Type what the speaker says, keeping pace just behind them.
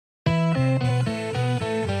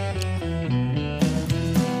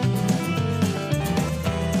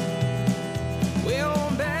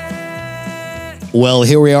Well,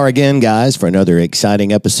 here we are again, guys, for another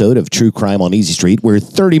exciting episode of True Crime on Easy Street. We're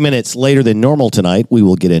 30 minutes later than normal tonight. We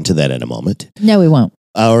will get into that in a moment. No, we won't.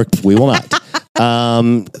 Or we will not.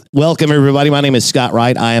 Welcome, everybody. My name is Scott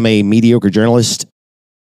Wright. I am a mediocre journalist.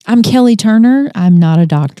 I'm Kelly Turner. I'm not a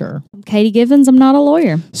doctor. I'm Katie Givens. I'm not a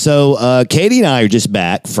lawyer. So Katie and I are just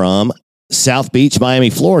back from South Beach, Miami,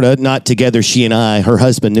 Florida. Not together, she and I. Her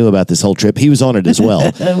husband knew about this whole trip. He was on it as well.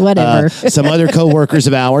 Whatever. Some other co-workers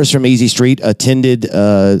of ours from Easy Street attended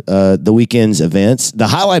the weekend's events, the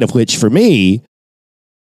highlight of which for me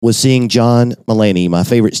was seeing John Mulaney, my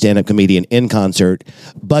favorite stand-up comedian, in concert.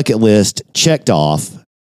 Bucket list checked off.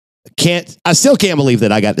 I still can't believe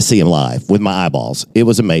that I got to see him live with my eyeballs. It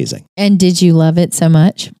was amazing. And did you love it so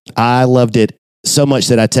much? I loved it so much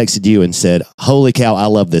that I texted you and said, holy cow, I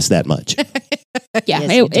love this that much. Yeah,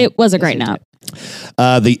 yes, it was a great night.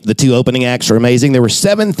 The two opening acts were amazing. There were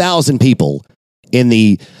 7,000 people in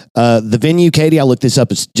the venue. Katie, I looked this up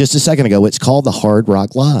just a second ago. It's called the Hard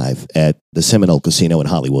Rock Live at the Seminole Casino in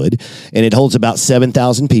Hollywood, and it holds about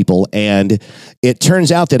 7,000 people. And it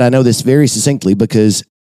turns out that I know this very succinctly because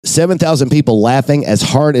 7,000 people laughing as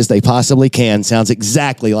hard as they possibly can sounds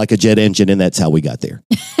exactly like a jet engine, and that's how we got there.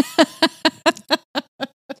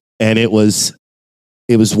 And it was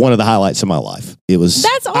one of the highlights of my life. That's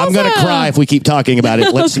awesome. I'm going to cry if we keep talking about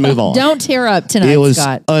it. Let's move on. Don't tear up tonight, It was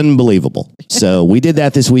Scott. unbelievable. So we did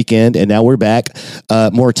that this weekend, and now we're back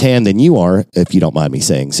more tan than you are, if you don't mind me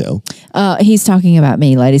saying so. He's talking about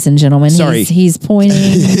me, ladies and gentlemen. Sorry. He's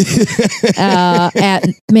pointing at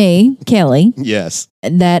me, Kelly. Yes.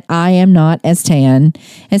 That I am not as tan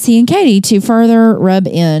as he and Katie to further rub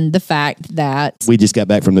in the fact that we just got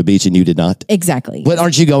back from the beach and you did not. Exactly. But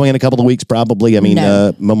aren't you going in a couple of weeks probably? I mean,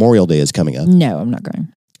 no. Memorial Day is coming up. No, I'm not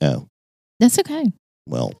going. Oh. That's okay.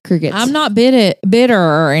 Well, crickets. I'm not bitter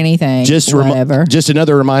or anything. Just whatever. Just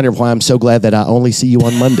another reminder of why I'm so glad that I only see you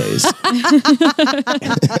on Mondays.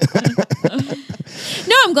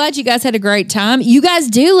 No, I'm glad you guys had a great time. You guys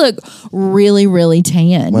do look really, really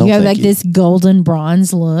tan. Well, you have like this golden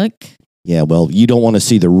bronze look. Yeah, well, you don't want to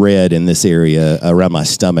see the red in this area around my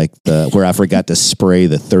stomach where I forgot to spray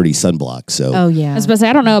the 30 sunblock. So, oh yeah, I was about to say,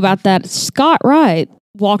 I don't know about that. Scott Wright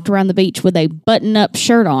walked around the beach with a button-up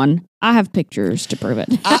shirt on. I have pictures to prove it.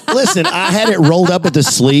 Listen, I had it rolled up at the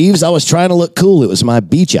sleeves. I was trying to look cool. It was my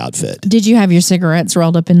beach outfit. Did you have your cigarettes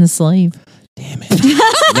rolled up in the sleeve? Damn it.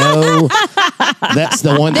 No, that's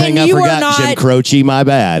the one thing I forgot, Jim Croce. My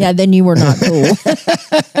bad. Yeah, then you were not cool.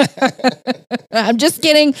 I'm just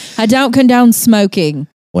kidding. I don't condone smoking.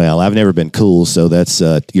 Well, I've never been cool, so that's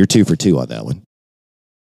you're 2 for 2 on that one.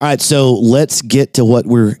 All right, so let's get to what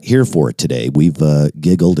we're here for today. We've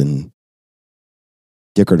giggled and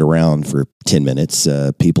dickered around for 10 minutes.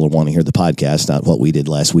 People want to hear the podcast, not what we did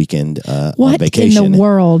last weekend on vacation. What in the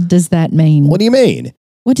world does that mean? What do you mean?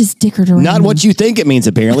 What does dickered around? Not what you think it means,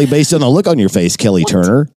 apparently, based on the look on your face, Kelly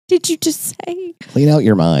Turner. Did you just say? Clean out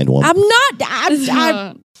your mind, woman. I'm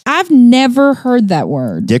not. I've never heard that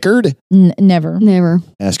word. Dickered? Never.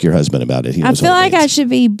 Ask your husband about it. He knows I feel like I should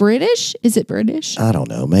be British. Is it British? I don't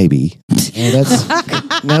know. Maybe. That's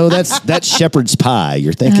shepherd's pie.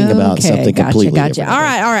 You're thinking about something completely different. All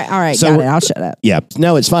right. So got it. I'll shut up. Yeah.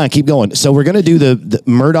 No, it's fine. Keep going. So we're going to do the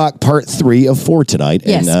Murdaugh part 3 of 4 tonight.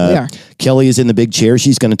 Yes, and, we are. Kelly is in the big chair.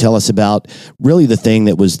 She's going to tell us about really the thing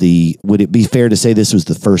that was would it be fair to say this was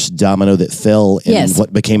the first domino that fell in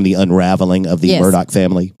what became the unraveling of the Murdaugh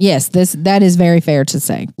family? Yes, that is very fair to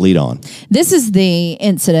say. Lead on. This is the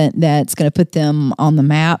incident that's going to put them on the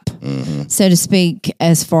map, so to speak,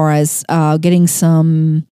 as far as getting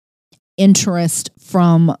some interest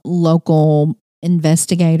from local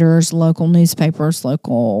investigators, local newspapers,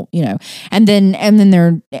 and then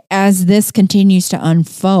they're, as this continues to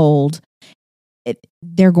unfold,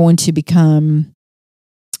 they're going to become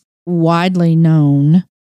widely known.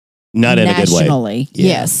 Not in a good way. Nationally.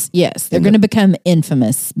 Yeah. Yes. They're going to become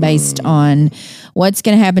infamous based on what's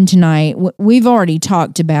going to happen tonight. We've already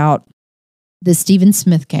talked about the Stephen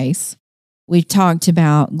Smith case. We've talked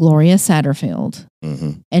about Gloria Satterfield.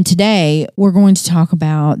 And today we're going to talk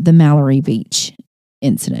about the Mallory Beach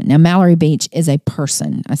incident. Now, Mallory Beach is a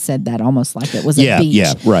person. I said that almost like it was a beach.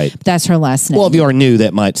 Yeah, right. That's her last name. Well, if you are new,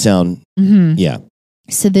 that might sound, yeah.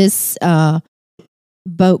 So this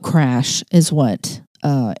boat crash is what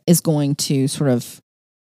is going to sort of,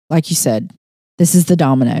 like you said, this is the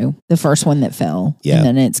domino, the first one that fell. Yeah. And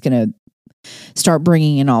then it's going to start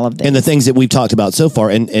bringing in all of this. And the things that we've talked about so far,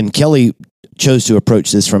 and Kelly chose to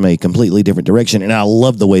approach this from a completely different direction. And I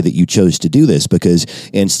love the way that you chose to do this, because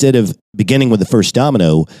instead of beginning with the first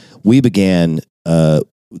domino, we began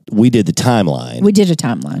we did the timeline. We did a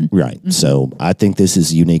timeline. Right. Mm-hmm. So I think this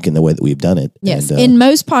is unique in the way that we've done it. Yes. And, in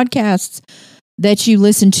most podcasts that you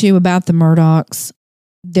listen to about the Murdaughs,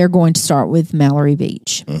 they're going to start with Mallory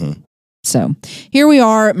Beach. Mm-hmm. So here we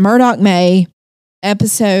are, Murdaugh May,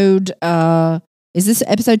 episode, is this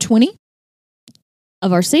episode 20?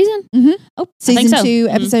 Of our season? Mm-hmm. Oh, Season I think so. 2,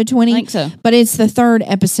 episode 20. I think so. But it's the third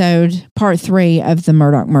episode, part 3 of the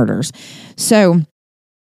Murdaugh murders. So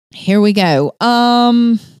here we go.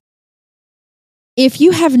 If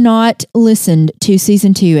you have not listened to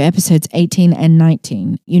season 2, episodes 18 and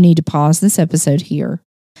 19, you need to pause this episode here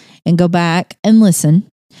and go back and listen.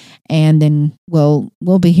 And then we'll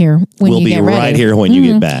be here when you get ready. We'll be right here when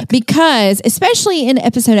you get back. Because especially in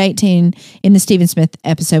episode 18, in the Stephen Smith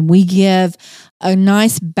episode, we give a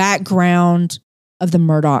nice background of the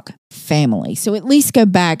Murdaugh family. So at least go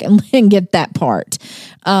back and get that part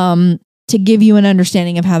to give you an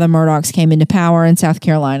understanding of how the Murdaughs came into power in South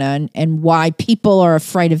Carolina and why people are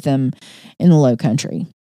afraid of them in the Low Country.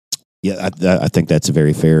 Yeah, I think that's a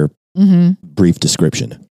very fair, brief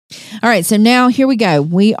description. All right, so now here we go.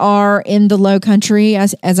 We are in the Low Country,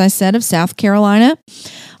 as I said, of South Carolina.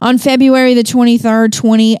 On February the 23rd,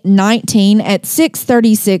 2019, at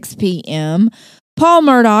 6:36 p.m., Paul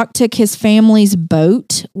Murdaugh took his family's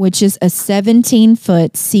boat, which is a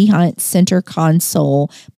 17-foot Sea Hunt center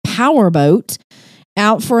console powerboat,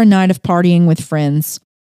 out for a night of partying with friends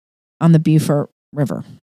on the Beaufort River.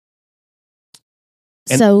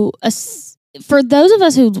 So, for those of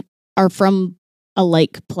us who are from a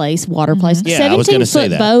lake place, water place, yeah,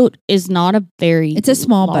 17-foot boat is not a very it's a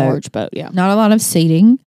small large boat. Yeah, not a lot of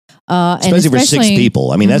seating. Especially for 6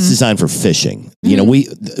 people. I mean, that's designed for fishing. You know, we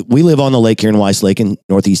live on the lake here in Weiss Lake in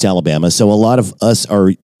Northeast Alabama. So a lot of us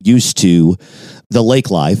are used to the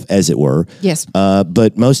lake life, as it were. Yes.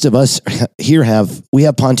 But most of us here have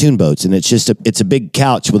pontoon boats, and it's a big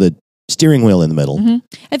couch with a steering wheel in the middle.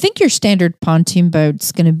 I think your standard pontoon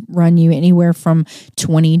boat's going to run you anywhere from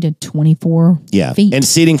 20 to 24 feet. And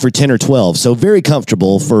seating for 10 or 12. So very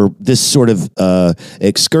comfortable for this sort of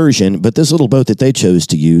excursion. But this little boat that they chose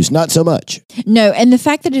to use, not so much. No, and the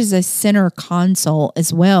fact that it is a center console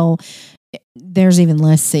as well, there's even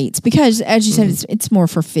less seats because, as you said, it's more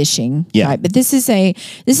for fishing. Yeah. Right? But this is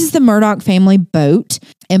the Murdaugh family boat,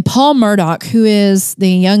 and Paul Murdaugh, who is the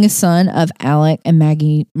youngest son of Alec and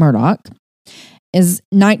Maggie Murdaugh, is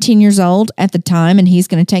 19 years old at the time, and he's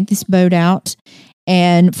going to take this boat out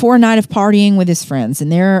and for a night of partying with his friends, and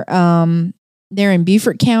they're in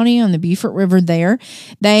Beaufort County on the Beaufort River. There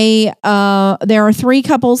are 3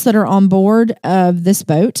 couples that are on board of this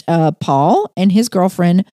boat: Paul and his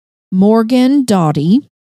girlfriend Morgan Doughty,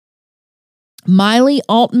 Miley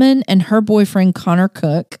Altman and her boyfriend Connor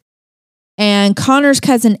Cook, and Connor's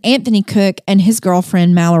cousin Anthony Cook and his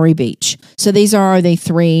girlfriend Mallory Beach. So these are the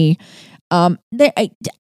 3. I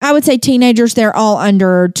would say teenagers. They're all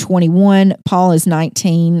under 21. Paul is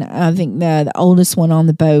 19. I think the oldest one on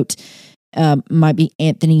the boat might be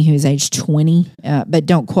Anthony, who's age 20. But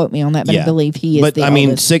don't quote me on that. But I believe he is. But I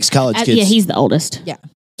mean, oldest. 6 college kids. Yeah, he's the oldest. Yeah,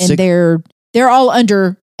 and they're all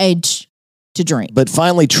under age to drink, but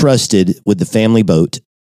finally trusted with the family boat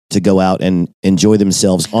to go out and enjoy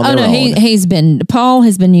themselves on their own. Paul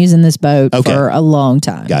has been using this boat Okay. for a long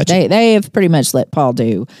time. Gotcha. They have pretty much let Paul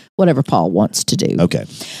do whatever Paul wants to do. Okay.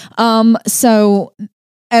 So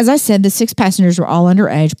as I said, the 6 passengers were all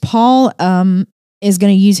underage. Paul is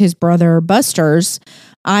going to use his brother Buster's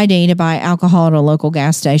ID to buy alcohol at a local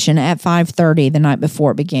gas station at 5:30 the night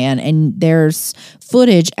before it began. And there's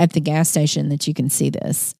footage at the gas station that you can see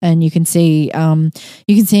this, and you can see him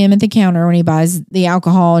at the counter when he buys the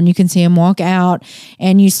alcohol, and you can see him walk out,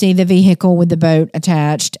 and you see the vehicle with the boat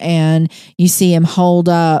attached, and you see him hold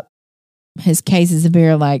up his cases of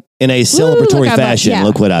beer like in a celebratory fashion.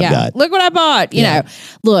 Look what I've got. Look what I bought. You know,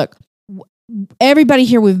 look, everybody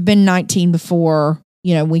here, we've been 19 before.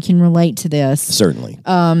 You know, we can relate to this. Certainly.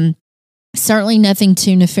 Certainly nothing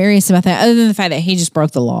too nefarious about that, other than the fact that he just broke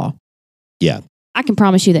the law. Yeah. I can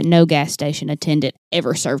promise you that no gas station attendant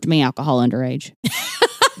ever served me alcohol underage.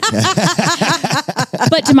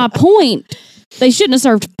 But to my point, they shouldn't have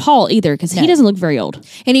served Paul either because he doesn't look very old.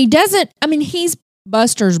 And he doesn't, I mean, he's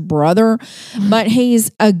Buster's brother, but he's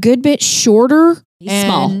a good bit shorter. He's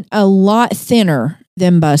small. A lot thinner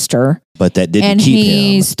than Buster. But that didn't and keep him.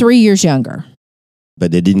 And he's 3 years younger.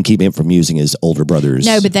 But it didn't keep him from using his older brother's.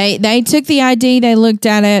 No, but they took the ID, they looked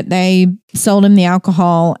at it, they sold him the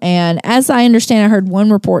alcohol. And as I understand, I heard one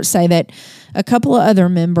report say that a couple of other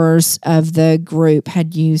members of the group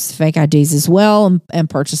had used fake IDs as well and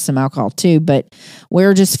purchased some alcohol too. But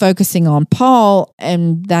we're just focusing on Paul,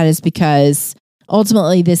 and that is because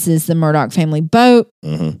ultimately this is the Murdaugh family boat,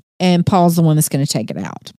 Mm-hmm. and Paul's the one that's going to take it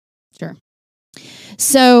out. Sure.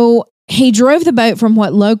 So he drove the boat from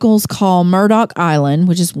what locals call Murdaugh Island,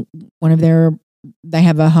 which is one of their. They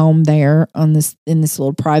have a home there in this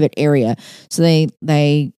little private area. So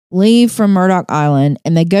they leave from Murdaugh Island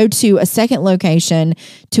and they go to a second location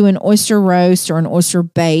to an oyster roast or an oyster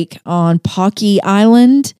bake on Pocky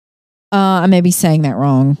Island. I may be saying that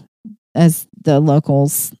wrong, as the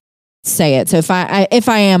locals say it. So if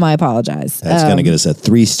I am, I apologize. That's going to get us a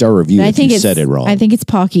 3-star review if you said it wrong. I think it's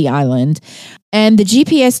Pocky Island. And the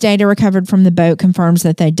GPS data recovered from the boat confirms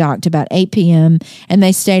that they docked about 8 p.m. and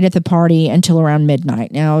they stayed at the party until around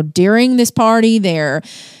midnight. Now, during this party, there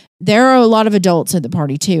are a lot of adults at the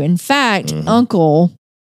party too. In fact,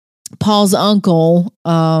 Paul's uncle,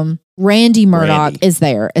 Randy Murdaugh, is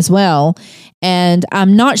there as well. And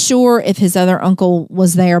I'm not sure if his other uncle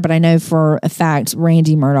was there, but I know for a fact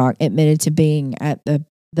Randy Murdaugh admitted to being at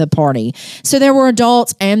the party. So there were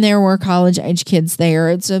adults and there were college age kids there.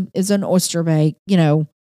 It's an oyster bake.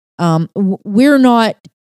 We're not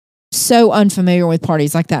so unfamiliar with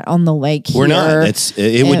parties like that on the lake here. We're not.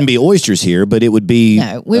 It wouldn't be oysters here, but it would be.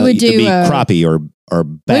 No, we would do crappie or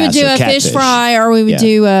bass. We would do or a catfish. fish fry, or we would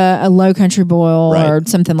do a low country boil, Right. or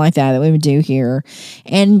something like that we would do here.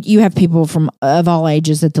 And you have people of all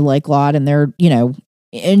ages at the lake lot, and they're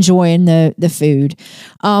enjoying the food.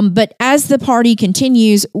 But as the party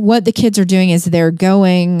continues, what the kids are doing is they're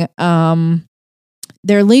going.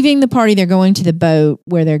 They're leaving the party. They're going to the boat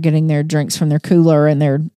where they're getting their drinks from their cooler, and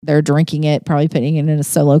they're drinking it, probably putting it in a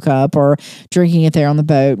solo cup or drinking it there on the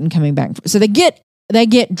boat and coming back. So they get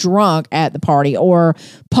drunk at the party, or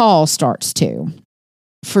Paul starts to,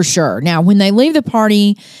 for sure. Now, when they leave the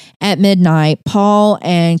party at midnight, Paul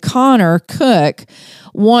and Connor Cook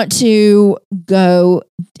want to go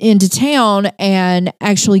into town and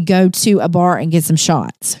actually go to a bar and get some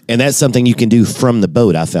shots. And that's something you can do from the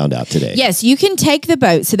boat, I found out today. Yes, you can take the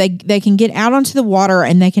boat, so they can get out onto the water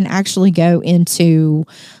and they can actually go into,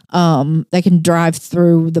 they can drive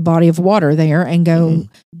through the body of water there and go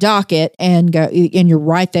dock it and go, and you're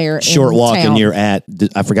right there. Short in walk town. and you're at,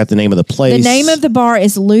 I forgot the name of the place. The name of the bar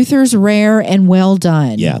is Luther's Rare and Well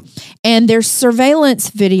Done. Yeah. And there's surveillance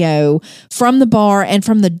video from the bar and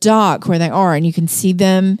from the dock where they are, and you can see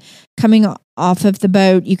them coming off of the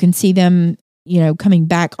boat. You can see them, coming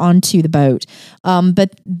back onto the boat.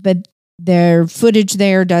 But their footage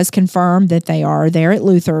there does confirm that they are there at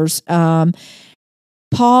Luther's.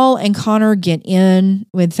 Paul and Connor get in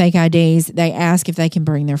with fake IDs. They ask if they can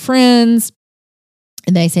bring their friends.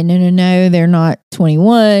 And they say, no, they're not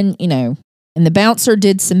 21, And the bouncer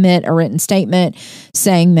did submit a written statement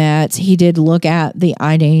saying that he did look at the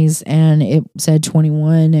IDs and it said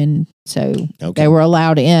 21. And so they were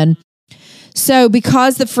allowed in. So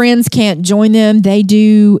because the friends can't join them, they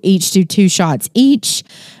each do 2 shots each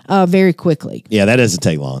very quickly. Yeah, that doesn't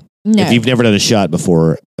take long. No. If you've never done a shot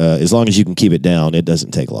before, as long as you can keep it down, it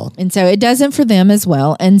doesn't take long. And so it doesn't for them as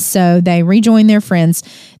well. And so they rejoin their friends.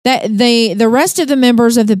 The rest of the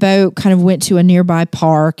members of the boat kind of went to a nearby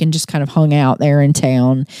park and just kind of hung out there in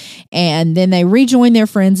town. And then they rejoined their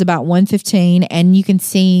friends about 1:15, and you can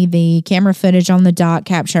see the camera footage on the dock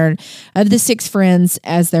captured of the 6 friends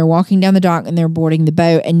as they're walking down the dock and they're boarding the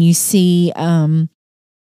boat. And you see,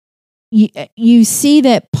 you see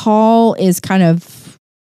that Paul is kind of,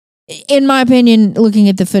 in my opinion, looking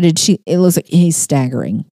at the footage, it looks like he's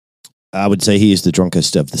staggering. I would say he is the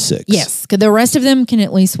drunkest of the 6. Yes, because the rest of them can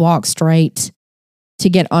at least walk straight to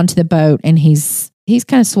get onto the boat, and he's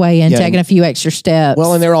kind of swaying, taking a few extra steps.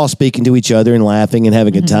 Well, and they're all speaking to each other and laughing and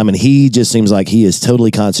having a good time, and he just seems like he is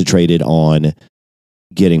totally concentrated on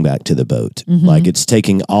getting back to the boat. Like it's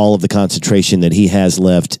taking all of the concentration that he has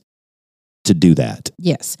left to do that.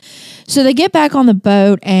 Yes. So they get back on the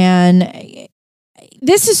boat, and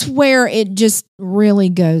this is where it just really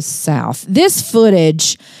goes south. This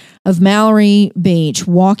footage of Mallory Beach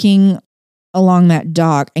walking along that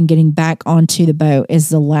dock and getting back onto the boat is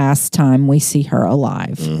the last time we see her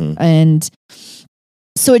alive. And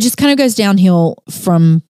so it just kind of goes downhill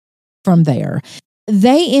from there.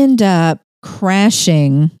 They end up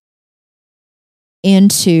crashing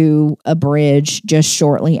into a bridge just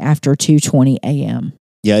shortly after 2:20 a.m.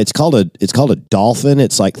 Yeah, it's called a dolphin.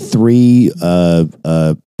 It's like 3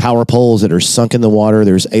 power poles that are sunk in the water.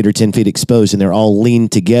 There's 8 or 10 feet exposed, and they're all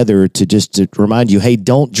leaned together to remind you, hey,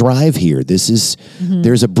 don't drive here. This is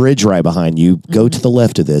there's a bridge right behind you. Go to the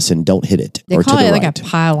left of this and don't hit it. They or call to the it right. like a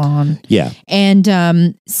pylon. Yeah,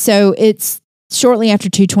 and so it's shortly after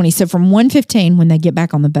 2:20. So from 1:15 when they get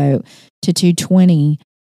back on the boat to 2:20,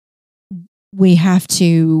 we have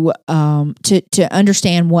to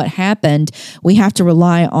understand what happened. We have to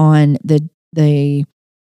rely on the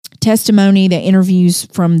testimony, the interviews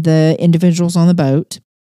from the individuals on the boat.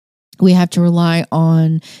 We have to rely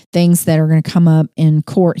on things that are going to come up in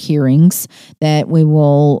court hearings that we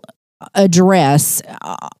will address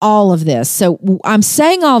all of this. So I'm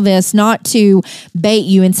saying all this not to bait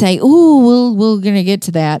you and say, "Ooh, we're going to get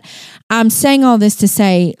to that." I'm saying all this to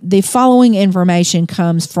say the following information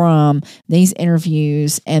comes from these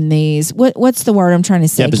interviews and these what's the word I'm trying to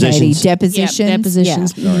say, Katie? Depositions. Yeah,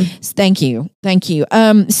 depositions. Yeah. Thank you.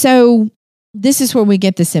 So this is where we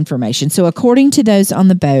get this information. So according to those on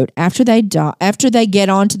the boat, after they get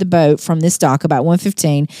onto the boat from this dock about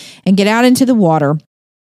 1:15 and get out into the water,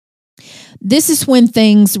 this is when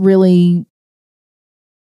things really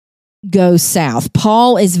go south.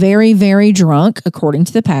 Paul is very, very drunk, according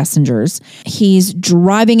to the passengers. He's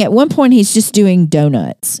driving. At one point, he's just doing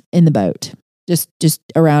donuts in the boat, just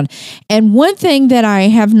around. And one thing that I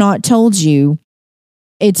have not told you,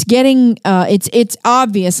 it's getting, it's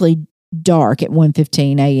obviously dark at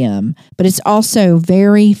 1:15 a.m., but it's also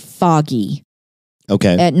very foggy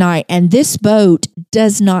at night. And this boat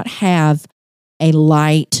does not have a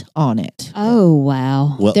light on it. Oh,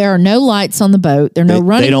 wow. Well, there are no lights on the boat. There are no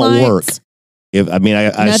running lights. They don't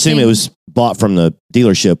work. I assume it was bought from the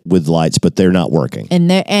dealership with lights, but they're not working.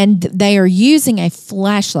 And they are using a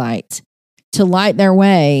flashlight to light their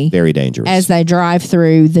way. Very dangerous. As they drive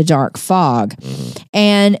through the dark fog. Mm-hmm.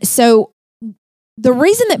 And so the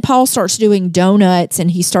reason that Paul starts doing donuts and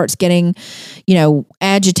he starts getting,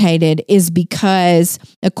 agitated is because,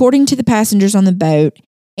 according to the passengers on the boat,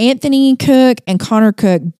 Anthony Cook and Connor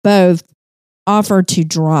Cook both offered to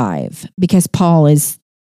drive because Paul is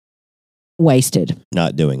wasted.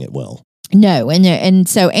 Not doing it well. No. And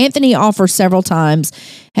so Anthony offers several times,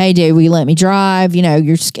 "Hey, dude, will you let me drive?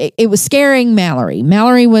 It was scaring Mallory.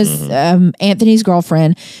 Mallory was Anthony's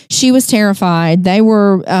girlfriend. She was terrified. They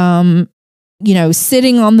were,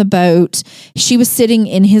 sitting on the boat. She was sitting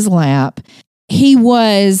in his lap. He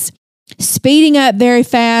was speeding up very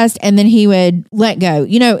fast, and then he would let go.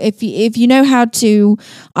 If you know how to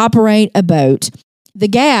operate a boat, the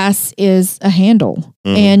gas is a handle,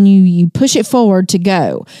 and you push it forward to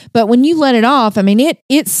go. But when you let it off,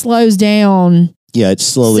 it slows down. Yeah, it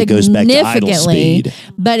slowly goes back to idle speed.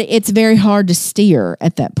 But it's very hard to steer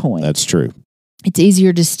at that point. That's true. It's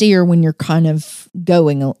easier to steer when you're kind of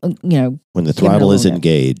going, when the throttle is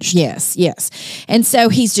engaged. Yes. And so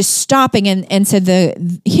he's just stopping. And so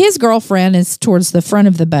his girlfriend is towards the front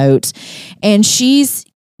of the boat, and she's,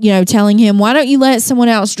 telling him, "Why don't you let someone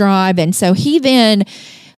else drive?" And so he then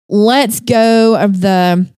lets go of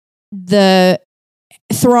the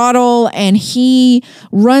throttle, and he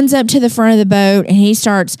runs up to the front of the boat, and he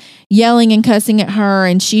starts yelling and cussing at her,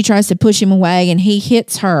 and she tries to push him away, and he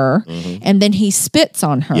hits her, and then he spits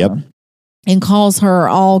on her and calls her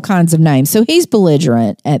all kinds of names. So he's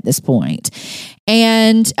belligerent at this point.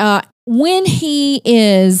 And when he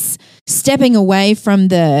is stepping away from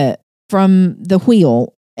the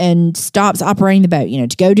wheel and stops operating the boat,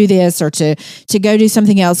 to go do this or to go do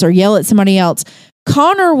something else or yell at somebody else,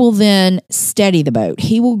 Connor will then steady the boat.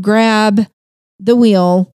 He will grab the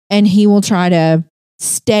wheel and he will try to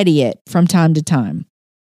steady it from time to time.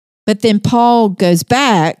 But then Paul goes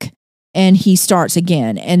back and he starts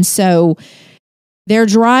again. And so they're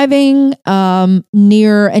driving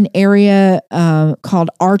near an area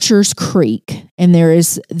called Archer's Creek, and there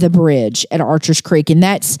is the bridge at Archer's Creek, and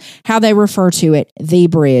that's how they refer to it, the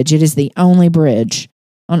bridge. It is the only bridge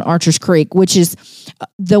on Archer's Creek, which is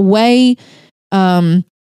the way when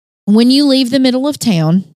you leave the middle of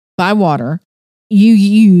town by water, you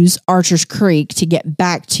use Archer's Creek to get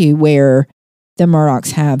back to where the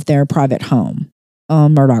Murdaughs have their private home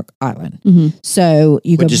on Murdaugh Island. Mm-hmm. So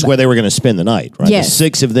which is where they were going to spend the night, right? Yes. The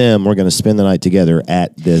 6 of them were going to spend the night together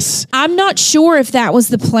at this. I'm not sure if that was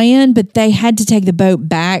the plan, but they had to take the boat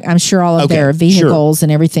back. I'm sure all of their vehicles and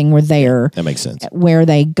everything were there. That makes sense. Where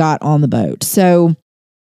they got on the boat. So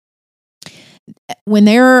when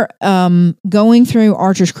they're going through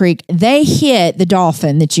Archer's Creek, they hit the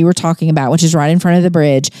dolphin that you were talking about, which is right in front of the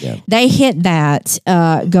bridge. Yeah. They hit that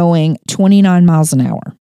going 29 miles an hour.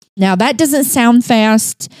 Now, that doesn't sound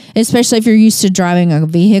fast, especially if you're used to driving a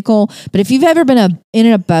vehicle. But if you've ever been in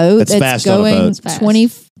a boat that's going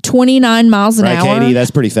 29 miles an hour. Katie,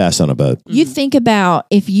 that's pretty fast on a boat. You think about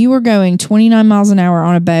if you were going 29 miles an hour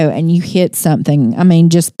on a boat and you hit something,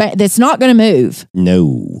 that's not going to move.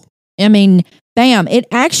 No. Bam. It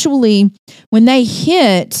actually, when they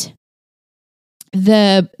hit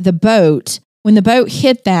the boat, when the boat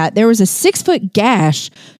hit that, there was a 6-foot gash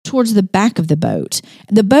towards the back of the boat.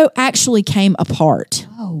 The boat actually came apart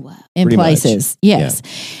in Pretty places. much. Yes.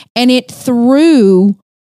 And it threw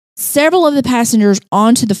several of the passengers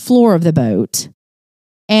onto the floor of the boat.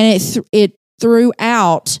 And it threw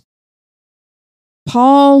out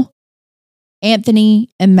Paul, Anthony,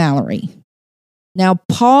 and Mallory. Now,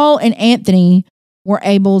 Paul and Anthony were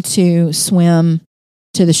able to swim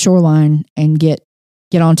to the shoreline and get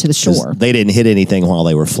onto the shore. They didn't hit anything while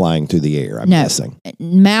they were flying through the air, I'm guessing.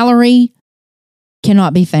 Mallory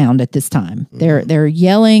cannot be found at this time. They're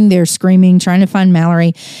yelling, they're screaming, trying to find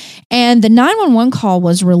Mallory. And the 911 call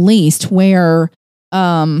was released where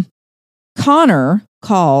Connor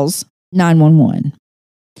calls 911.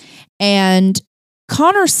 And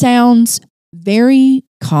Connor sounds very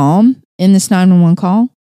calm in this 911 call.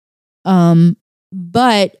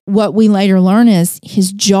 But what we later learn is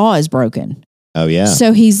his jaw is broken. Oh, yeah.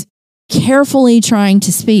 So he's carefully trying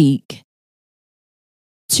to speak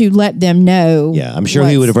to let them know. Yeah, I'm sure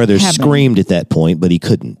he would have rather screamed at that point, but he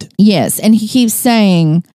couldn't. Yes, and he keeps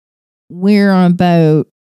saying, "We're on a boat.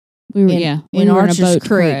 We were in Archer's Creek.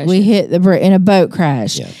 Crash. We hit in a boat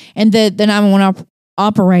crash." Yeah. And the 911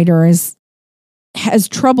 operator has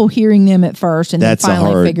trouble hearing them at first, and then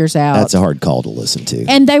finally figures out. That's a hard call to listen to.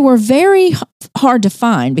 And they were very hard to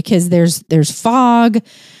find because there's fog.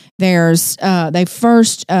 They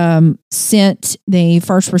first sent the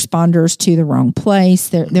first responders to the wrong place.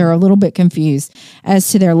 They're a little bit confused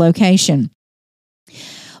as to their location.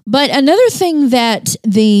 But another thing that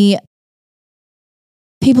the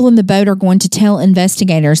people in the boat are going to tell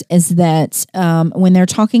investigators is that when they're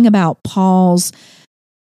talking about Paul's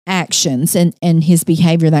actions and his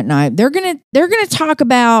behavior that night, they're gonna talk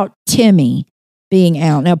about Timmy being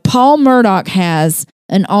out. Now, Paul Murdaugh has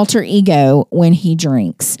an alter ego when he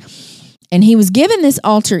drinks. And he was given this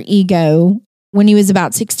alter ego when he was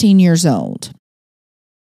about 16 years old.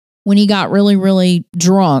 When he got really, really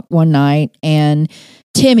drunk one night and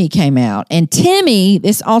Timmy came out. And Timmy,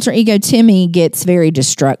 this alter ego Timmy, gets very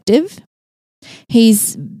destructive.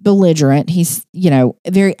 He's belligerent. He's,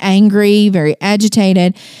 very angry, very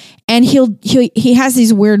agitated. And he has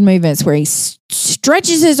these weird movements where he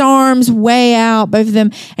stretches his arms way out, both of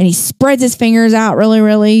them, and he spreads his fingers out really,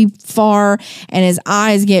 really far, and his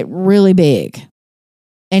eyes get really big.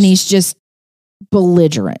 And he's just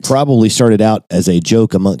belligerent. Probably started out as a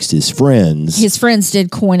joke amongst his friends. His friends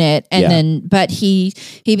did coin it, but he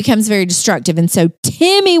becomes very destructive. And so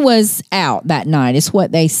Timmy was out that night, is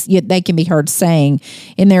what they can be heard saying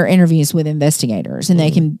in their interviews with investigators.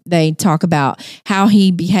 And they talk about how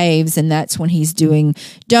he behaves, and that's when he's doing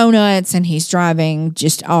donuts and he's driving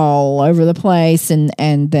just all over the place and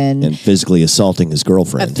physically assaulting his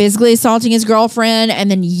girlfriend.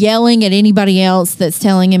 And then yelling at anybody else that's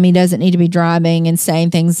telling him he doesn't need to be driving. And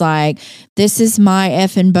saying things like, "This is my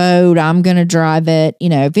effing boat. I'm going to drive it.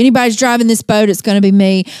 If anybody's driving this boat, it's going to be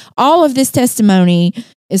me." All of this testimony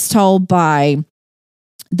is told by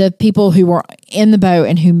the people who were in the boat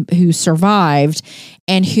and who survived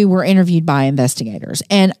and who were interviewed by investigators.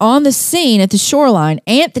 And on the scene at the shoreline,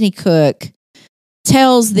 Anthony Cook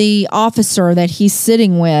tells the officer that he's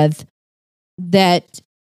sitting with that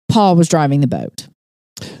Paul was driving the boat.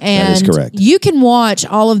 And that is correct. You can watch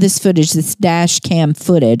all of this footage, this dash cam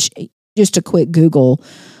footage. Just a quick Google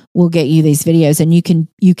will get you these videos, and you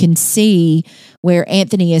can see where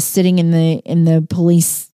Anthony is sitting in the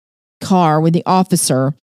police car with the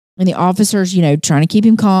officer, and the officer's trying to keep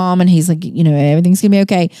him calm, and he's like, everything's gonna be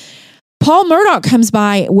okay. Paul Murdaugh comes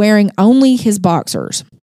by wearing only his boxers.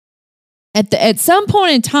 At some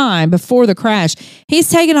point in time before the crash, he's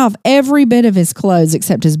taken off every bit of his clothes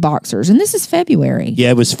except his boxers. And this is February.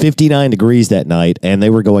 Yeah, it was 59 degrees that night, and they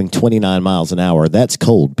were going 29 miles an hour. That's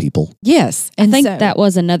cold, people. Yes. And I think that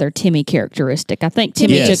was another Timmy characteristic. I think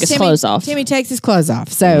Timmy took his clothes off. Timmy takes his clothes off.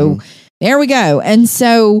 So there we go. And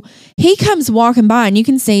so he comes walking by, and you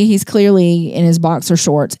can see he's clearly in his boxer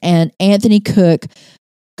shorts. And Anthony Cook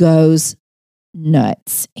goes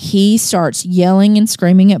nuts. He starts yelling and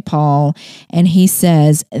screaming at Paul, and he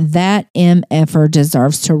says that MFer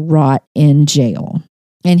deserves to rot in jail.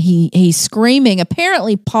 And he's screaming.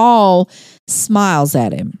 Apparently, Paul smiles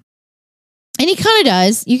at him. And he kind of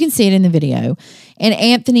does. You can see it in the video. And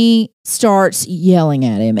Anthony starts yelling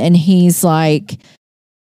at him, and he's like,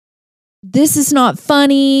 "This is not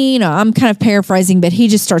funny." I'm kind of paraphrasing, but he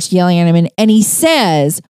just starts yelling at him, and he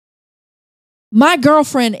says, "My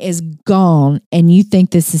girlfriend is gone, and you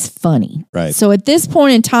think this is funny." Right. So at this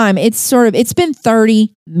point in time, it's been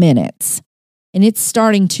 30 minutes, and it's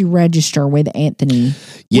starting to register with Anthony.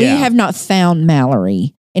 Yeah. We have not found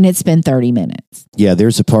Mallory. and it's been 30 minutes. Yeah,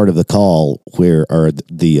 there's a part of the call where, or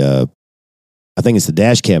I think it's the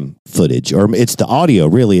dash cam footage, or it's the audio,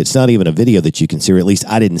 really. It's not even a video that you can see, or at least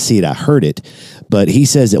I didn't see it. I heard it. But he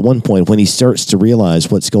says at one point when he starts to realize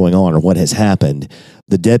what's going on or what has happened,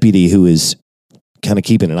 the deputy who is kind of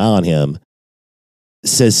keeping an eye on him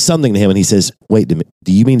says something to him, and he says, wait,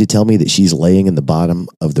 do you mean to tell me that she's laying in the bottom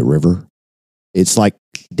of the river? It's like,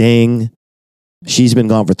 dang, she's been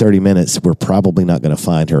gone for 30 minutes. We're probably not going to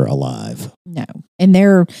find her alive. No. And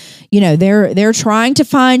they're trying to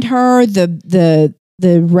find her. The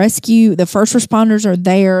rescue, the first responders are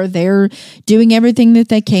there. They're doing everything that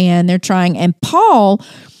they can. They're trying. And Paul,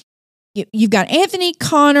 you've got Anthony,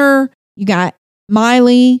 Connor, you got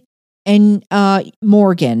Miley, and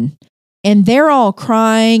Morgan. And they're all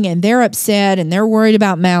crying and they're upset and they're worried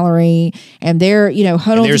about Mallory and they're,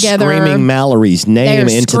 huddled together. They're screaming Mallory's name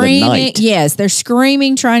into the night. Yes, they're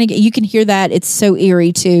screaming, trying to get, you can hear that. It's so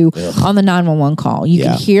eerie too. Ugh. On the 911 call. You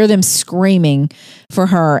can hear them screaming for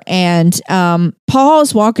her. And Paul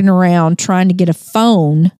is walking around trying to get a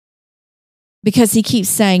phone because he keeps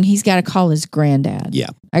saying he's got to call his granddad. Yeah.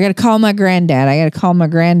 I got to call my granddad.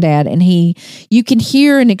 And you can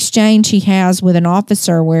hear an exchange he has with an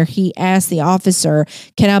officer where he asks the officer,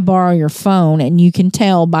 can I borrow your phone? And you can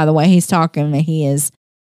tell by the way he's talking that he is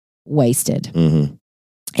wasted. Mm-hmm.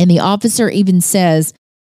 And the officer even says,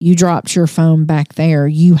 you dropped your phone back there.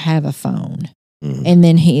 You have a phone. Mm-hmm. And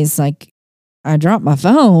then he's like, I dropped my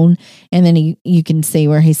phone. And then you can see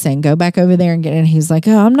where he's saying, go back over there and get it. And he's like,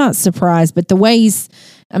 oh, I'm not surprised. But the way he's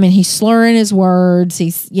slurring his words.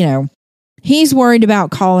 He's worried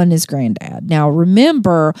about calling his granddad. Now,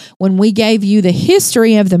 remember when we gave you the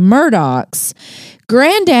history of the Murdaughs,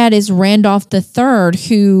 granddad is Randolph III,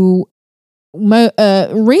 who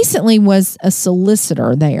recently was a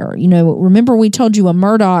solicitor there. Remember we told you a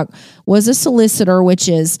Murdaugh was a solicitor, which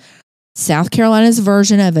is South Carolina's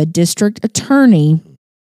version of a district attorney.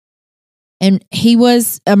 And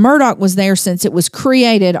Murdaugh was there since it was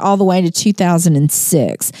created all the way to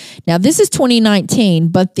 2006. Now, this is 2019,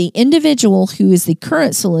 but the individual who is the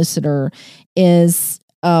current solicitor is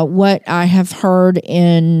what I have heard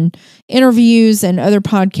in interviews and other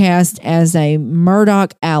podcasts as a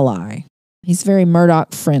Murdaugh ally. He's very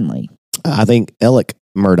Murdaugh friendly. I think Alec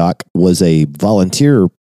Murdaugh was a volunteer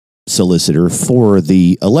solicitor for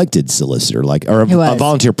the elected solicitor, or a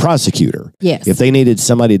volunteer prosecutor. Yes. If they needed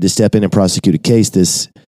somebody to step in and prosecute a case,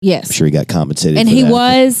 I'm sure he got compensated. And for he that.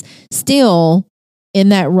 was still in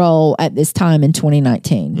that role at this time in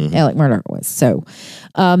 2019. Mm-hmm. Alec Murdaugh was. So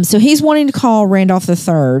he's wanting to call Randolph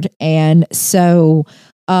III. And so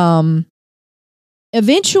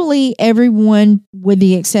eventually everyone, with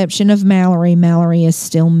the exception of Mallory is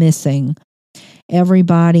still missing.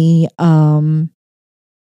 Everybody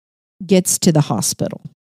gets to the hospital.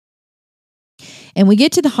 And we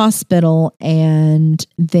get to the hospital and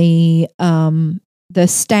the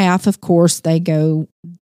staff, of course,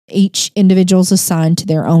 each individual's assigned to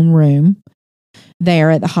their own room there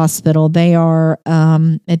at the hospital. They are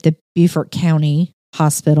at the Beaufort County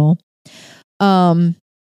Hospital. And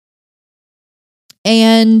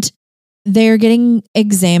they're getting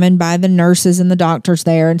examined by the nurses and the doctors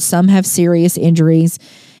there, and some have serious injuries.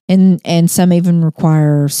 And some even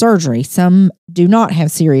require surgery. Some do not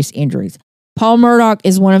have serious injuries. Paul Murdaugh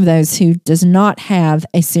is one of those who does not have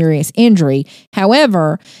a serious injury.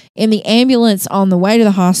 However, in the ambulance on the way to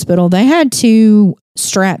the hospital, they had to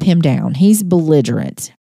strap him down. He's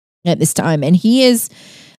belligerent at this time. And he is,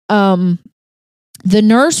 Paul's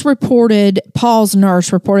nurse reported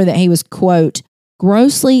that he was, quote,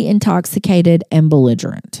 grossly intoxicated and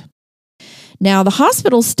belligerent. Now, the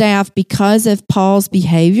hospital staff, because of Paul's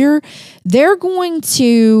behavior, they're going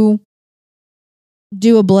to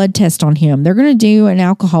do a blood test on him. They're going to do an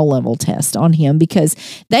alcohol level test on him because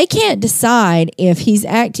they can't decide if he's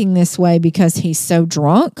acting this way because he's so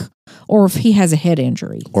drunk or if he has a head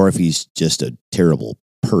injury. Or if he's just a terrible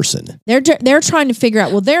person. They're trying to figure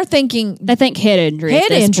out, they think head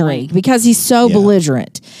injury because he's so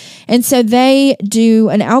belligerent. And so they do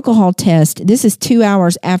an alcohol test. This is 2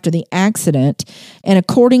 hours after the accident. And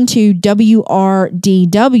according to WRDW,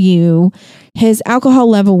 his alcohol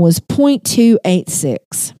level was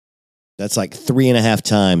 0.286. That's like 3.5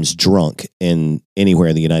 times drunk in anywhere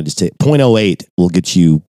in the United States. 0.08 will get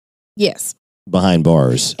you behind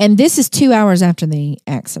bars. And this is 2 hours after the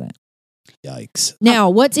accident. Yikes. Now,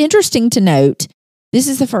 what's interesting to note, this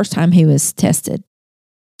is the first time he was tested.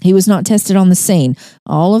 He was not tested on the scene.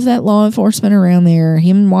 All of that law enforcement around there,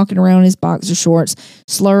 him walking around in his boxer shorts,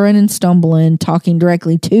 slurring and stumbling, talking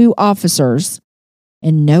directly to officers,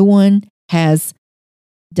 and no one has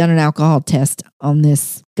done an alcohol test on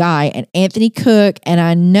this guy, and Anthony Cook, and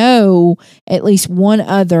I know at least one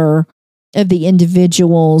other of the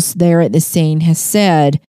individuals there at the scene has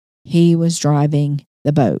said he was driving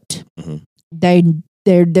the boat.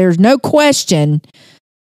 There's no question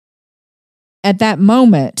at that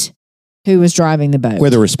moment who was driving the boat. Where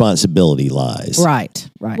the responsibility lies. Right.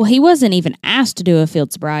 Well, he wasn't even asked to do a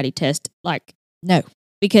field sobriety test. No.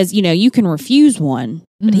 Because, you can refuse one,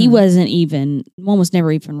 but he wasn't even, one was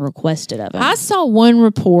never even requested of him. I saw one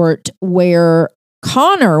report where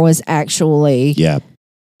Connor was actually,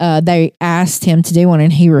 they asked him to do one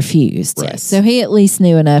and he refused. Right. So he at least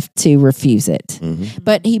knew enough to refuse it.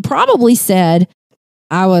 But he probably said,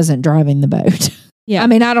 I wasn't driving the boat. Yeah. I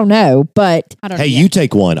mean, I don't know, but I don't Hey, you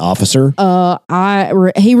take one, officer.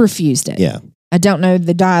 He refused it. Yeah. I don't know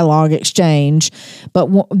the dialogue exchange, but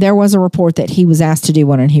there was a report that he was asked to do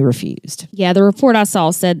one and he refused. Yeah, the report I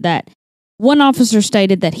saw said that one officer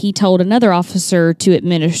stated that he told another officer to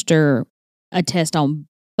administer a test on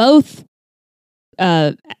both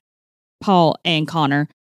Paul and Connor,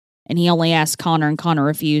 and he only asked Connor and Connor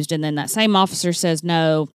refused. And then that same officer says,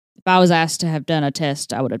 no, if I was asked to have done a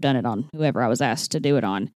test, I would have done it on whoever I was asked to do it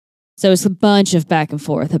on. So it's a bunch of back and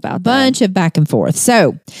forth about that.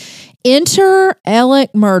 So enter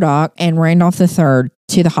Alec Murdaugh and Randolph III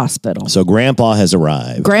to the hospital. So Grandpa has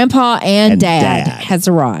arrived. Grandpa and Dad has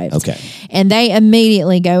arrived. Okay. And they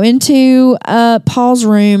immediately go into Paul's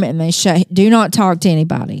room and they do not talk to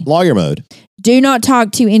anybody. Lawyer mode. Do not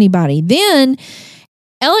talk to anybody. Then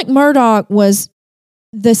Alec Murdaugh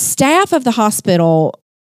the staff of the hospital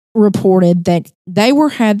reported that they were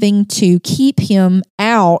having to keep him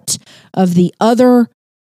out of the other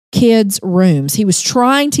kids' rooms. He was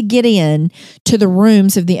trying to get in to the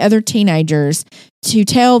rooms of the other teenagers to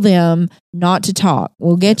tell them not to talk.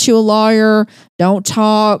 We'll get you a lawyer. Don't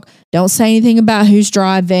talk. Don't say anything about who's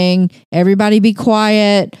driving. Everybody be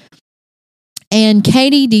quiet. And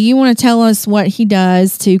Katie, do you want to tell us what he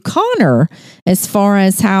does to Connor as far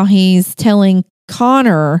as how he's telling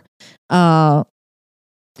Connor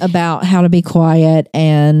about how to be quiet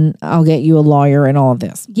and I'll get you a lawyer and all of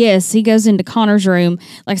this? Yes, he goes into Connor's room.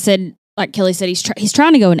 Like I said, like Kelly said, he's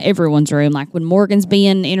trying to go in everyone's room. Like when Morgan's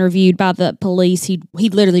being interviewed by the police, he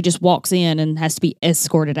literally just walks in and has to be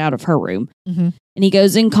escorted out of her room. And he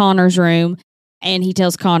goes in Connor's room and he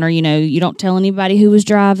tells Connor, you don't tell anybody who was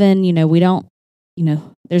driving. We don't,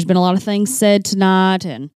 there's been a lot of things said tonight,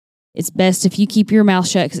 and it's best if you keep your mouth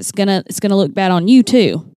shut because it's gonna look bad on you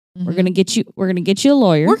too. We're gonna get you a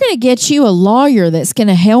lawyer. We're gonna get you a lawyer that's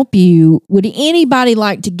gonna help you. Would anybody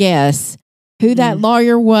like to guess who that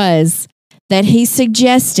lawyer was that he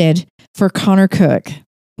suggested for Connor Cook?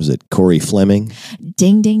 Was it Corey Fleming?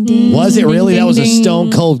 Ding, ding, ding. Was it really? Ding, That was a ding.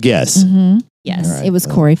 stone cold guess. Yes. Right. It was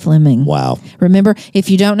Corey Fleming. Wow. Remember,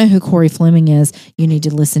 if you don't know who Corey Fleming is, you need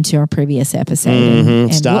to listen to our previous episode.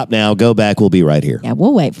 And Stop now. Go back. We'll be right here. Yeah,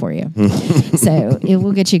 we'll wait for you. So it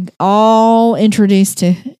will get you all introduced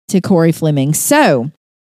to Corey Fleming. So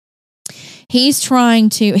he's trying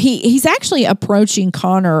to, he's actually approaching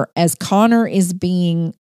Connor as Connor is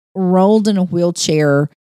being rolled in a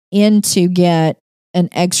wheelchair in to get an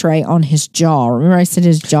x-ray on his jaw. Remember I said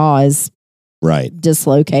his jaw is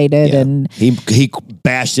dislocated and he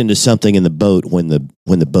bashed into something in the boat when the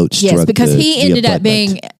boat struck. Yes, because he the ended up abutment.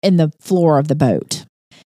 being in the floor of the boat.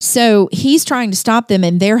 So he's trying to stop them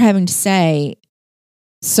and they're having to say,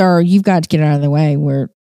 sir, you've got to get out of the way.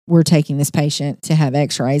 We're taking this patient to have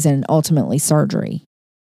x-rays and ultimately surgery.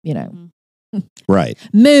 Right.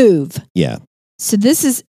 Move. Yeah. So this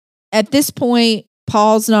is, at this point,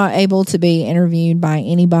 Paul's not able to be interviewed by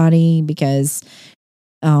anybody because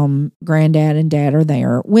Granddad and Dad are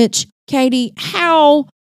there. Which, Katie, how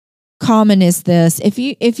common is this? If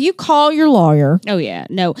you call your lawyer, oh yeah,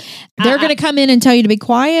 no, they're going to come in and tell you to be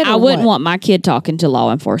quiet. I wouldn't want my kid talking to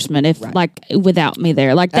law enforcement without me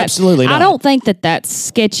there. Like that, absolutely not. I don't think that's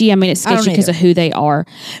sketchy. I mean, it's sketchy because of who they are.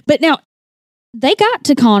 But now they got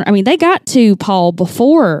to Connor. I mean, they got to Paul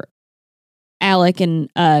before Alec and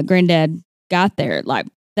Granddad got there. Like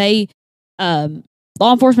they,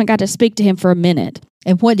 law enforcement got to speak to him for a minute.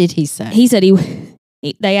 And what did he say? He said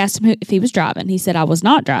they asked him if he was driving. He said, I was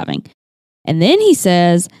not driving. And then he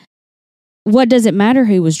says, what does it matter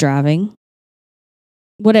who was driving?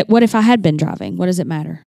 What if I had been driving? What does it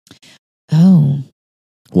matter? Oh.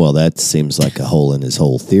 Well, that seems like a hole in his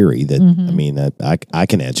whole theory that, I mean, I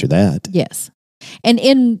can answer that. Yes. And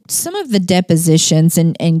in some of the depositions,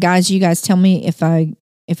 and guys, you guys tell me if I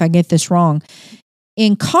get this wrong.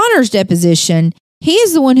 In Connor's deposition, he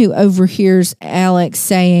is the one who overhears Alex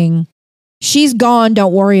saying, she's gone.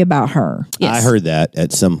 Don't worry about her. Yes. I heard that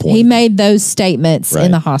at some point. He made those statements Right.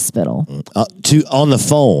 in the hospital. On the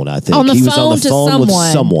phone, I think. On the he was phone on the to phone with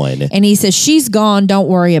someone. someone. And he says, she's gone. Don't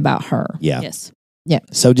worry about her. Yeah. Yes.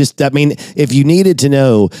 So just, I mean, if you needed to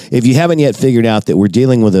know, if you haven't yet figured out that we're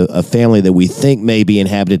dealing with a family that we think may be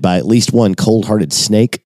inhabited by at least one cold-hearted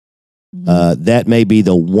snake, that may be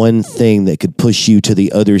the one thing that could push you to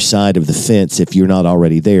the other side of the fence if you're not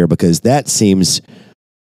already there, because that seems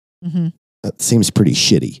pretty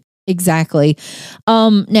shitty. Exactly.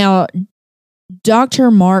 Now,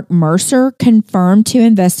 Dr. Mark Mercer confirmed to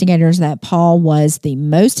investigators that Paul was the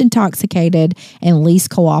most intoxicated and least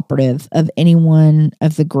cooperative of anyone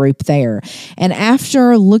of the group there. And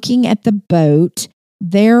after looking at the boat,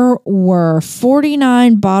 there were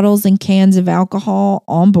 49 bottles and cans of alcohol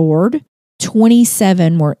on board.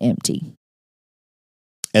 27 were empty.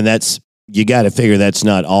 And you got to figure that's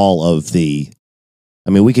not all of the, I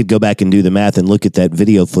mean, we could go back and do the math and look at that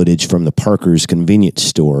video footage from the Parker's convenience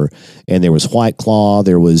store. And there was White Claw,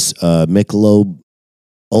 there was Michelob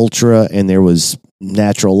Ultra, and there was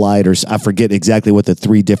Natural Light, or I forget exactly what the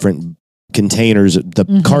three different containers,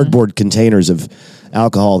 the cardboard containers of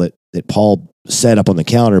alcohol that Paul set up on the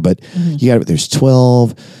counter. But there's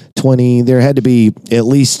 12, 20, there had to be at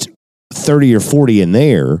least 30 or 40 in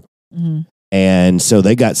there. And so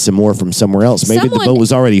they got some more from somewhere else. Maybe the boat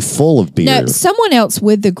was already full of beer. No, someone else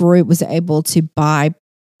with the group was able to buy.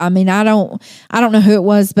 I mean, I don't know who it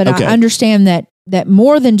was, but Okay. I understand that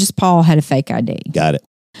more than just Paul had a fake ID. Got it.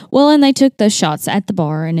 Well, and they took those shots at the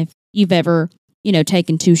bar. And if you've ever,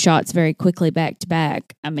 taken 2 shots very quickly back to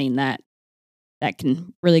back, I mean, that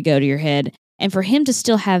can really go to your head. And for him to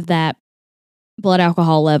still have that blood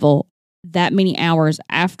alcohol level that many hours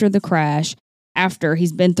after the crash, after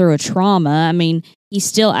he's been through a trauma, I mean, he's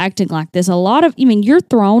still acting like this. You're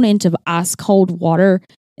thrown into ice cold water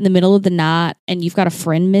in the middle of the night and you've got a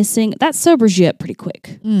friend missing. That sobers you up pretty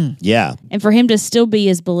quick. Yeah. And for him to still be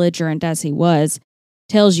as belligerent as he was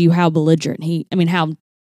tells you how belligerent how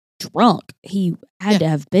drunk he had to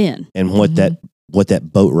have been. And what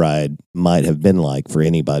that boat ride might have been like for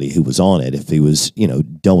anybody who was on it, if he was,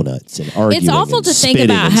 donuts and arguing. It's awful and to think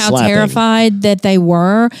spitting about and how slapping. terrified that they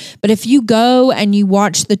were. But if you go and you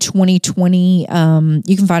watch the 2020, you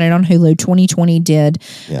can find it on Hulu. 2020 did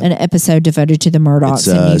an episode devoted to the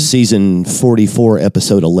Murdaughs. It's season 44,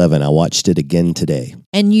 episode 11. I watched it again today.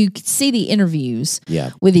 And you could see the interviews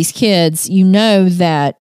with these kids. You know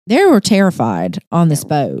that they were terrified on this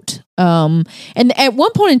boat. And at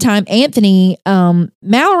one point in time, Anthony,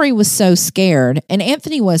 Mallory was so scared, and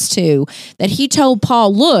Anthony was too, that he told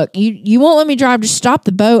Paul, look, you won't let me drive, just stop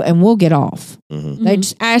the boat and we'll get off. They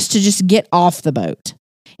just asked to just get off the boat,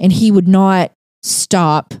 and he would not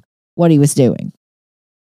stop what he was doing.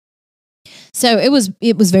 So it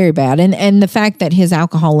was very bad. And the fact that his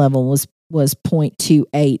alcohol level was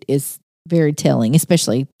 0.28 is very telling,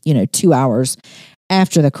 especially, 2 hours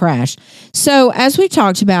after the crash. So as we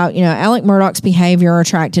talked about, Alec Murdaugh's behavior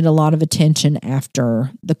attracted a lot of attention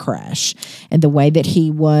after the crash, and the way that he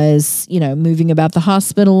was, moving about the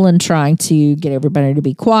hospital and trying to get everybody to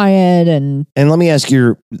be quiet. And let me ask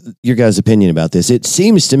your guys' opinion about this. It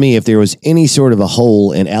seems to me if there was any sort of a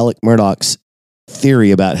hole in Alec Murdaugh's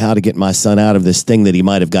theory about how to get my son out of this thing that he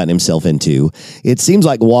might have gotten himself into, it seems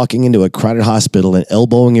like walking into a crowded hospital and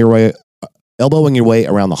elbowing your way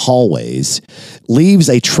around the hallways leaves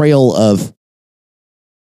a trail of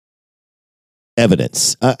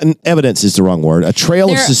evidence. Evidence is the wrong word. A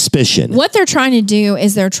trail of suspicion. What they're trying to do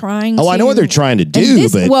is they're trying to... I know what they're trying to do,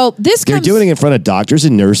 they're doing it in front of doctors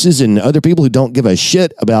and nurses and other people who don't give a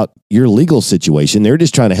shit about your legal situation. They're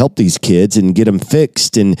just trying to help these kids and get them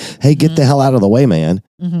fixed and, hey, get the hell out of the way, man.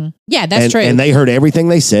 Yeah, that's true. And they heard everything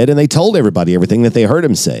they said, and they told everybody everything that they heard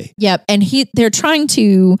him say. Yep, and they're trying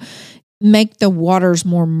to make the waters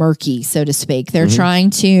more murky, so to speak. They're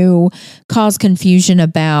trying to cause confusion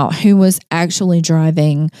about who was actually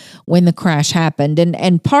driving when the crash happened.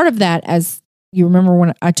 And part of that, as you remember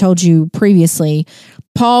when I told you previously,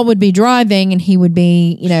 Paul would be driving and he would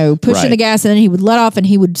be, pushing the gas, and then he would let off and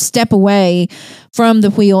he would step away from the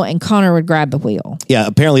wheel and Connor would grab the wheel. Yeah,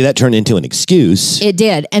 apparently that turned into an excuse. It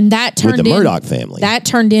did. And that turned with the Murdaugh family. That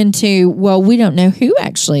turned into, well, we don't know who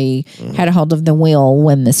actually had a hold of the wheel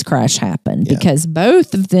when this crash happened, because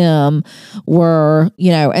both of them were,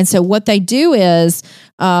 and so what they do is,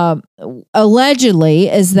 allegedly,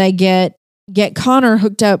 is they get Connor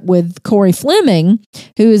hooked up with Corey Fleming,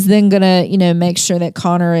 who is then going to, make sure that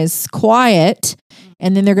Connor is quiet.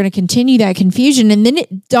 And then they're going to continue that confusion. And then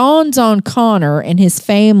it dawns on Connor and his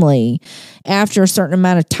family after a certain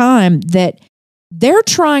amount of time that they're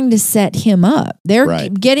trying to set him up. They're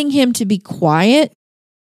Right. getting him to be quiet,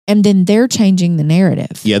 and then they're changing the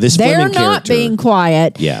narrative. Yeah, this they're Fleming not character. being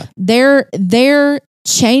quiet. Yeah. They're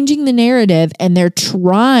changing the narrative, and they're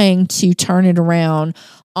trying to turn it around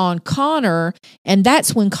on Connor, and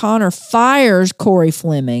that's when Connor fires Corey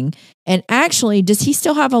Fleming. And actually, does he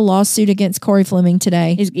still have a lawsuit against Corey Fleming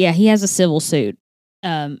today? He has a civil suit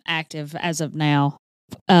active as of now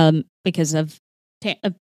because of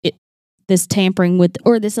this tampering with,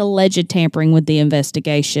 or this alleged tampering with the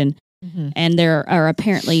investigation. Mm-hmm. And there's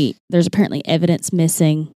apparently evidence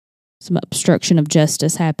missing, some obstruction of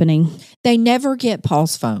justice happening. They never get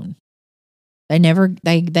Paul's phone.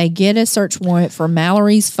 They get a search warrant for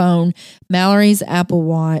Mallory's phone, Mallory's Apple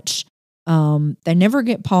Watch. They never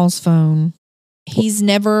get Paul's phone. He's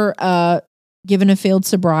never given a field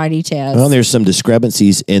sobriety test. Well, there's some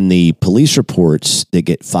discrepancies in the police reports that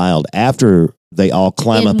get filed after they all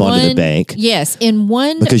climb up onto the bank. Yes, in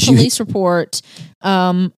one Because police report,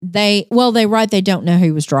 they write they don't know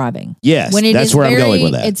who was driving. Yes, that's where I'm going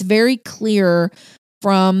with that. It's very clear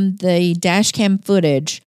from the dash cam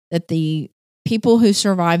footage that the people who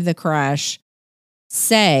survived the crash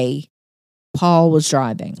say Paul was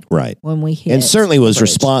driving. Right. When we hit. And certainly was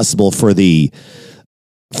responsible for the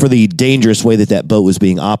dangerous way that boat was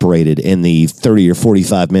being operated in the 30 or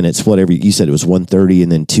 45 minutes, whatever you said. It was 1:30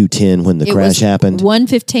 and then 2:10 when the crash happened.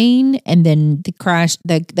 1:15, and then the crash,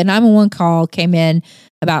 the 911 call came in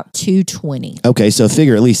about 2:20. Okay, so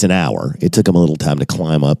figure at least an hour. It took them a little time to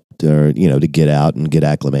climb up, to get out and get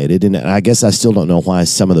acclimated. And I guess I still don't know why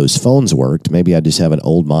some of those phones worked. Maybe I just have an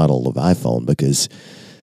old model of iPhone, because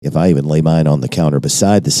if I even lay mine on the counter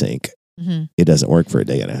beside the sink, it doesn't work for a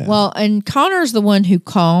day and a half. Well, and Connor's the one who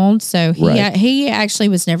called, so he actually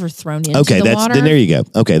was never thrown into the water. Then there you go.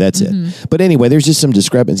 Okay, that's it. But anyway, there's just some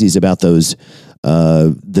discrepancies about those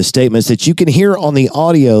the statements that you can hear on the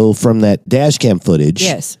audio from that dash cam footage.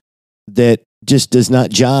 Yes, that just does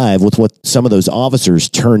not jive with what some of those officers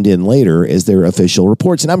turned in later as their official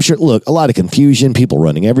reports. And I'm sure, look, a lot of confusion, people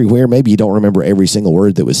running everywhere. Maybe you don't remember every single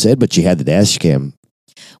word that was said, but you had the dash cam.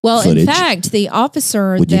 Well, footage. In fact, the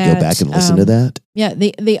officer would you go back and listen to that? Yeah,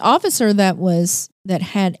 the officer that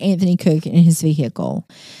had Anthony Cook in his vehicle,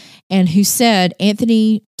 and who said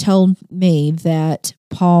Anthony told me that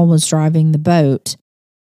Paul was driving the boat.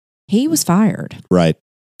 He was fired. Right.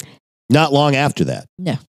 Not long after that.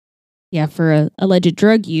 No. Yeah, for alleged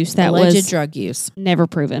drug use. Alleged drug use. Never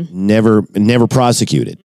proven. Never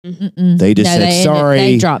prosecuted. Mm-mm. They just said, sorry.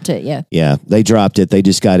 They dropped it, yeah. Yeah, they dropped it. They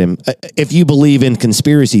just got him. If you believe in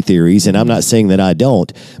conspiracy theories, and I'm not saying that I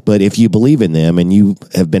don't, but if you believe in them and you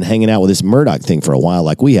have been hanging out with this Murdaugh thing for a while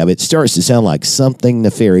like we have, it starts to sound like something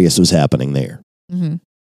nefarious was happening there. Mm-hmm.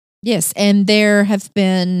 Yes, and there have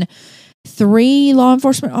been 3 law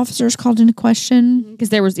enforcement officers called into question. Because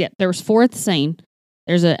there was 4 at the scene.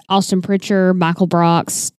 There's Austin Pritchard, Michael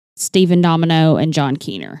Brox, Stephen Domino, and John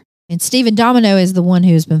Keener. And Stephen Domino is the one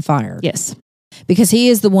who's been fired. Yes. Because he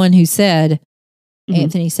is the one who said,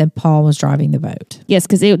 Anthony said Paul was driving the boat. Yes,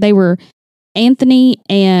 because Anthony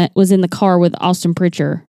was in the car with Austin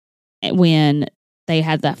Pritchard when they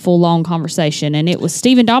had that full long conversation. And it was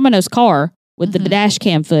Stephen Domino's car with the dash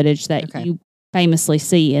cam footage that you famously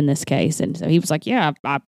see in this case. And so he was like, yeah,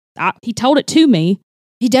 he told it to me.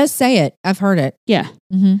 He does say it. I've heard it. Yeah.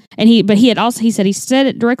 Mm-hmm. And he said he said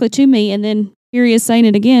it directly to me, and then here he is saying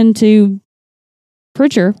it again to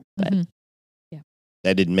Pritchard. But yeah,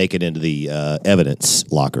 that didn't make it into the evidence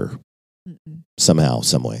locker somehow,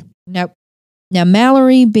 some way. Nope. Now,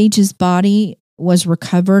 Mallory Beach's body was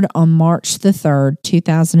recovered on March the 3rd,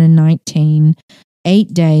 2019,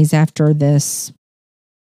 8 days after this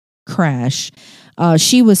crash.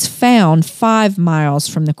 She was found 5 miles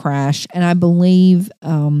from the crash, and I believe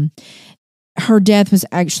her death was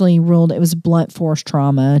actually ruled, it was blunt force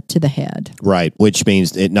trauma to the head. Right, which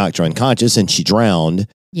means it knocked her unconscious and she drowned.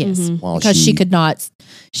 Yes, because she could not,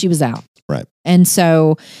 she was out. Right. And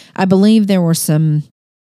so I believe there were some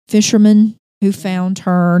fishermen who found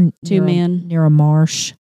her. 2 men. Near a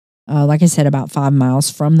marsh, like I said, about 5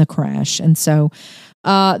 miles from the crash. And so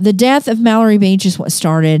the death of Mallory Beach is what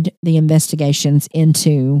started the investigations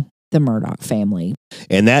into the Murdaugh family.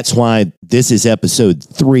 And that's why this is episode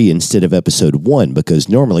 3 instead of episode 1, because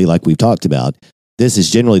normally, like we've talked about, this is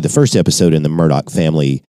generally the first episode in the Murdaugh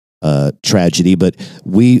family tragedy, but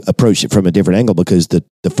we approached it from a different angle because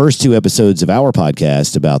the first 2 episodes of our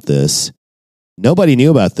podcast about this, nobody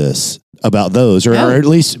knew about those, or at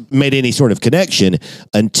least made any sort of connection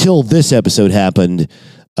until this episode happened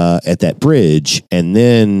at that bridge, and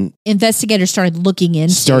then investigators started looking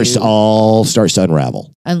into starts to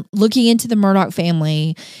unravel. Looking into the Murdaugh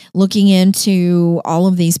family, looking into all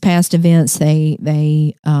of these past events.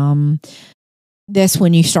 That's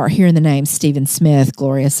when you start hearing the names Stephen Smith,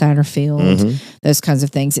 Gloria Satterfield, those kinds of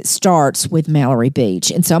things. It starts with Mallory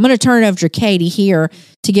Beach. And so I'm going to turn it over to Katie here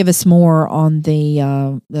to give us more on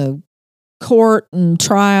the court and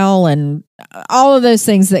trial and all of those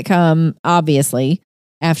things that come, obviously,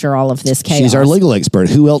 after all of this chaos. She's our legal expert.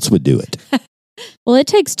 Who else would do it? Well, it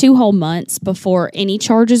takes 2 whole months before any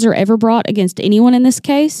charges are ever brought against anyone in this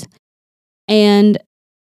case. And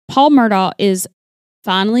Paul Murdaugh is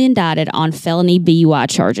finally indicted on felony BUI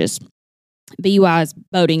charges. BUI is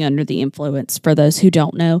boating under the influence, for those who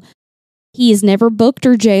don't know. He is never booked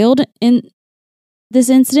or jailed in this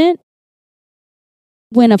incident.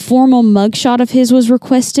 When a formal mugshot of his was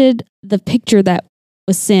requested, the picture that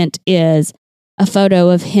was sent is a photo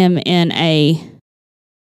of him in a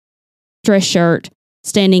dress shirt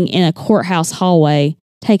standing in a courthouse hallway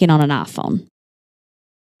taken on an iPhone.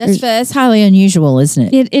 That's highly unusual,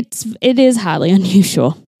 isn't it? It is highly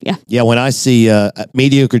unusual. Yeah. Yeah, when I see a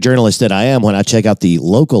mediocre journalist that I am, when I check out the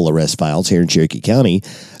local arrest files here in Cherokee County,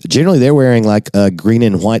 generally they're wearing like a green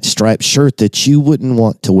and white striped shirt that you wouldn't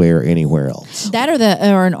want to wear anywhere else. That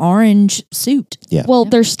or an orange suit. Yeah. Well,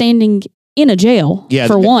 they're standing in a jail,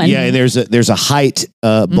 for one. Yeah, and there's a height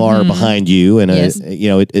bar behind you, and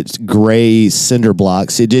it's gray cinder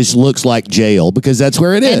blocks. It just looks like jail because that's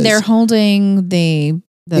where it is. And they're holding the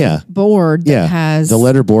board that has the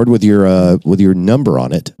letter board with your number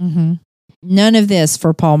on it. Mm-hmm. None of this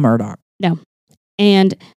for Paul Murdaugh. No.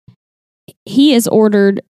 And he is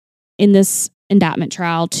ordered in this indictment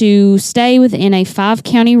trial to stay within a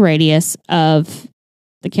 5-county radius of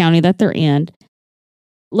the county that they're in.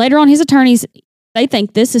 Later on, his attorneys, they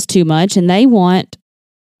think this is too much and they want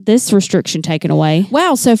this restriction taken away.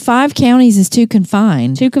 Wow, so 5 counties is too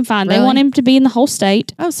confined. Too confined. Really? They want him to be in the whole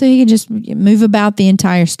state. Oh, so he can just move about the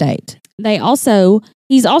entire state.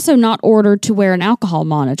 He's also not ordered to wear an alcohol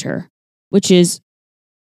monitor, which is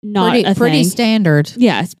not pretty standard.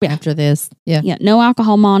 Yeah, after this. Yeah. Yeah, no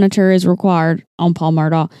alcohol monitor is required on Paul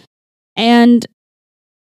Murdaugh. And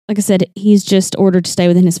like I said, he's just ordered to stay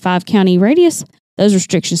within his 5-county radius. Those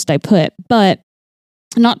restrictions stay put. But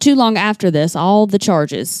not too long after this, all the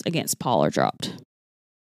charges against Paul are dropped.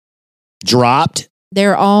 Dropped?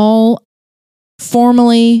 They're all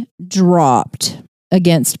formally dropped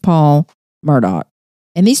against Paul Murdaugh.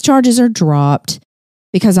 And these charges are dropped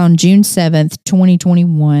because on June 7th,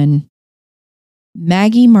 2021,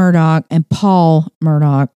 Maggie Murdaugh and Paul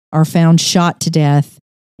Murdaugh are found shot to death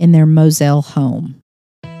in their Moselle home.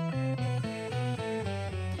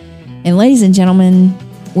 And ladies and gentlemen,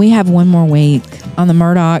 we have one more week on the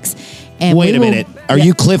Murdaughs. And wait a minute. Are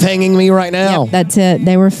you cliffhanging me right now? Yep, that's it.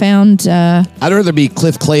 They were found. I'd rather be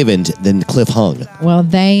cliff clavened than cliff hung. Well,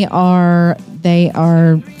 they are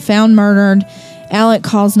found murdered. Alec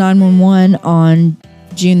calls 911 on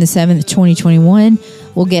June the 7th, 2021.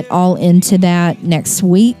 We'll get all into that next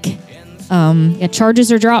week.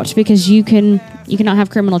 Charges are dropped because you cannot have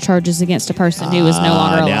criminal charges against a person who is no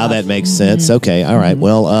longer alive. Now that makes sense. Okay. All right.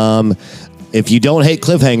 Well, if you don't hate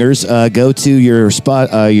cliffhangers, go to your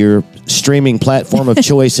streaming platform of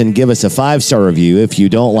choice and give us a 5-star review. If you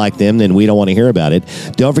don't like them, then we don't want to hear about it.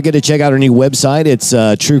 Don't forget to check out our new website. It's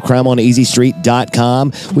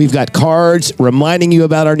truecrimeoneasystreet.com. We've got cards reminding you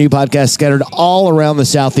about our new podcast scattered all around the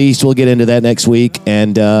Southeast. We'll get into that next week.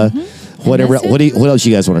 And whatever. What else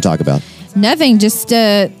you guys want to talk about? Nothing. Just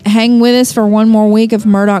hang with us for one more week of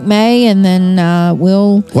Murdaugh May, and then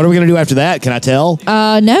we'll... What are we going to do after that? Can I tell?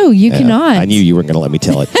 No, you cannot. I knew you weren't going to let me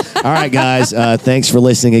tell it. All right, guys. Thanks for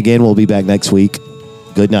listening again. We'll be back next week.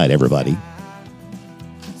 Good night, everybody.